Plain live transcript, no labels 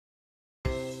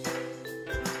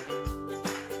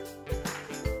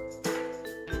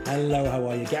Hello, how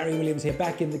are you? Gary Williams here,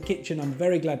 back in the kitchen. I'm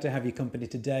very glad to have your company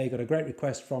today. Got a great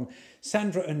request from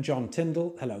Sandra and John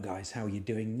Tindall. Hello guys, how are you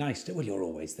doing? Nice to, well, you're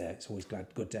always there. It's always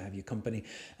good to have your company.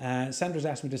 Sandra's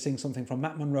asked me to sing something from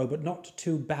Matt Monro, but not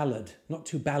too ballady, not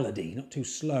too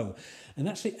slow. And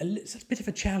actually, it's a bit of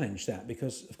a challenge that,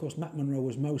 because of course Matt Monro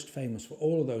was most famous for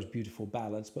all of those beautiful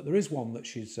ballads, but there is one that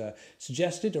she's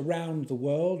suggested, Around the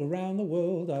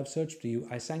World, I've searched for you.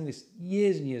 I sang this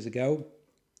years and years ago.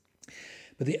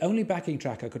 But the only backing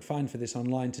track I could find for this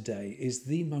online today is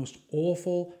the most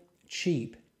awful,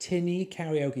 cheap, tinny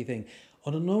karaoke thing.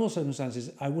 Under normal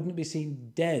circumstances, I wouldn't be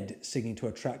seen dead singing to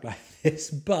a track like this,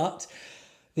 but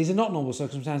these are not normal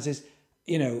circumstances.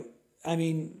 You know, I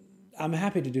mean, I'm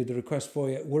happy to do the request for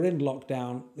you. We're in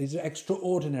lockdown. These are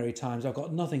extraordinary times. I've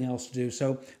got nothing else to do.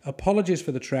 So apologies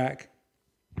for the track.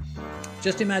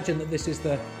 Just imagine that this is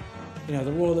the, you know,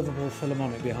 the Royal Liverpool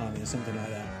Philharmonic behind me or something like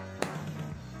that.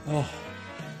 Oh.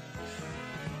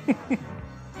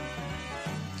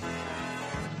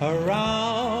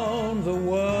 Around the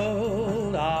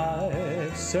world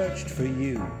I've searched for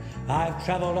you. I've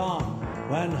travelled on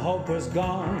when hope was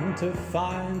gone to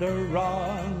find a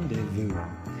rendezvous.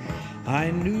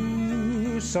 I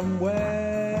knew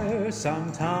somewhere,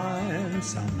 sometime,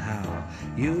 somehow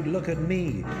you'd look at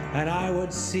me and I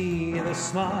would see the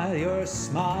smile you're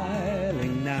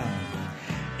smiling now.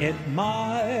 It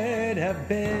might have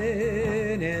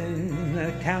been in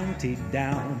a county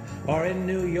down, or in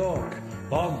New York,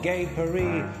 or Gay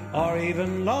Paris, or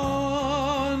even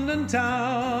London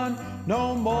town.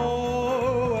 No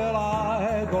more will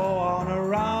I go on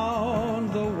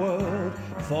around the world,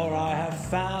 for I have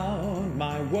found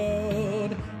my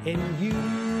world in you.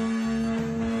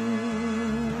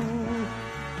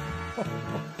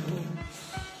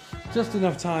 Just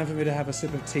enough time for me to have a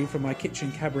sip of tea from my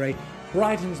kitchen cabaret.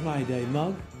 Brightens my day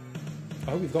mug.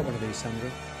 I hope you've got one of these,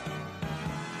 Sandra.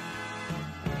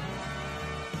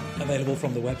 Available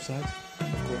from the website,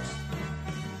 of course.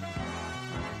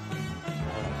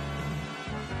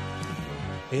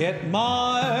 It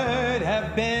might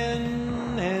have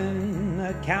been in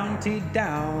a county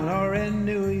down, or in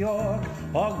New York,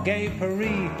 or Gay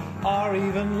Paris, or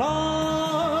even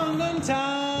London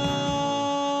town.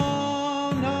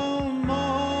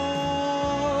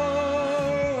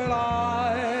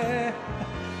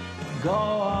 Go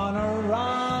on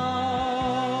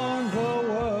around the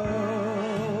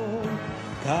world,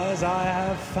 'cause I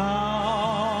have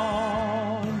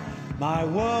found my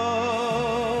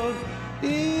world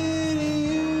in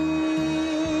you.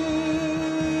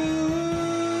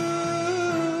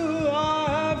 I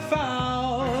have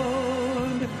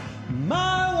found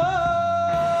my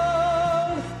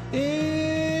world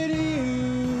in you.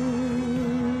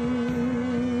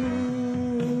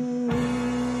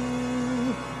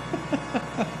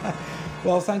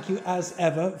 Well, thank you as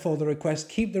ever for the request.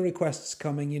 Keep the requests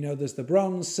coming. You know, there's the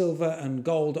bronze, silver and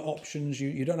gold options.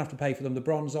 You don't have to pay for them. The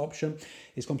bronze option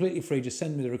is completely free. Just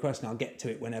send me the request and I'll get to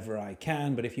it whenever I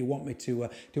can. But if you want me to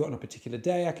do it on a particular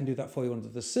day, I can do that for you under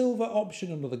the silver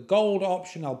option. Under the gold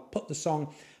option, I'll put the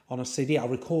song on a CD. I'll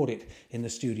record it in the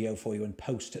studio for you and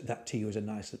post that to you as a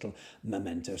nice little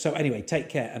memento. So anyway, take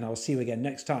care and I'll see you again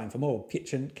next time for more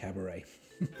Kitchen Cabaret.